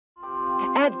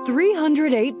At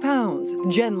 308 pounds,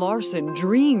 Jen Larson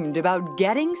dreamed about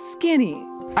getting skinny.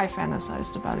 I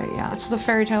fantasized about it, yeah. It's the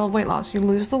fairy tale of weight loss. You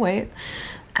lose the weight,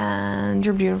 and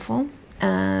you're beautiful,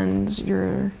 and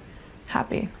you're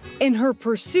happy. In her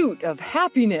pursuit of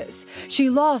happiness, she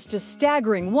lost a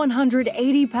staggering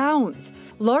 180 pounds.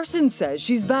 Larson says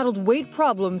she's battled weight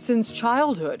problems since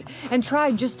childhood and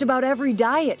tried just about every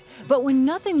diet, but when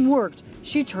nothing worked,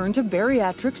 she turned to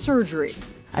bariatric surgery.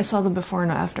 I saw the before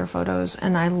and after photos,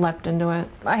 and I leapt into it.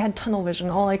 I had tunnel vision.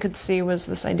 All I could see was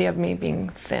this idea of me being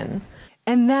thin.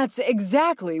 And that's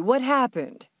exactly what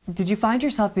happened. Did you find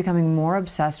yourself becoming more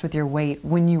obsessed with your weight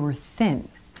when you were thin?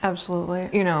 Absolutely.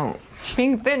 You know,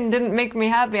 being thin didn't make me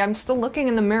happy. I'm still looking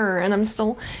in the mirror and I'm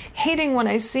still hating what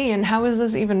I see, and how is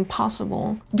this even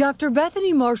possible? Dr.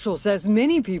 Bethany Marshall says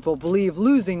many people believe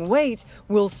losing weight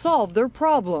will solve their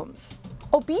problems.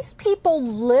 Obese people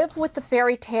live with the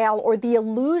fairy tale or the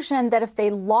illusion that if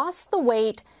they lost the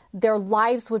weight, their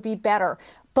lives would be better.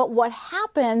 But what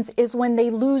happens is when they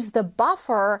lose the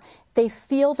buffer, they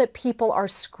feel that people are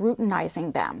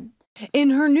scrutinizing them. In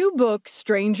her new book,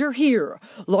 Stranger Here,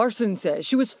 Larson says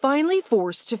she was finally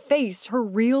forced to face her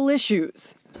real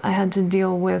issues. I had to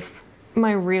deal with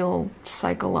my real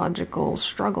psychological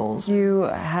struggles. You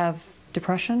have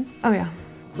depression? Oh, yeah.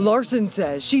 Larson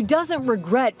says she doesn't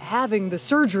regret having the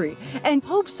surgery and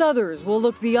hopes others will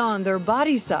look beyond their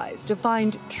body size to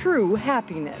find true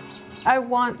happiness. I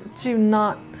want to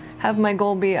not have my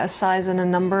goal be a size and a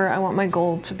number. I want my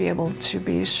goal to be able to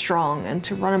be strong and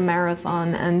to run a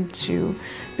marathon and to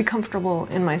be comfortable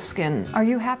in my skin. Are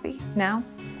you happy now?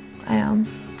 I am.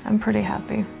 I'm pretty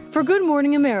happy. For Good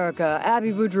Morning America,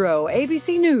 Abby Boudreau,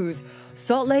 ABC News,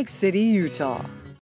 Salt Lake City, Utah.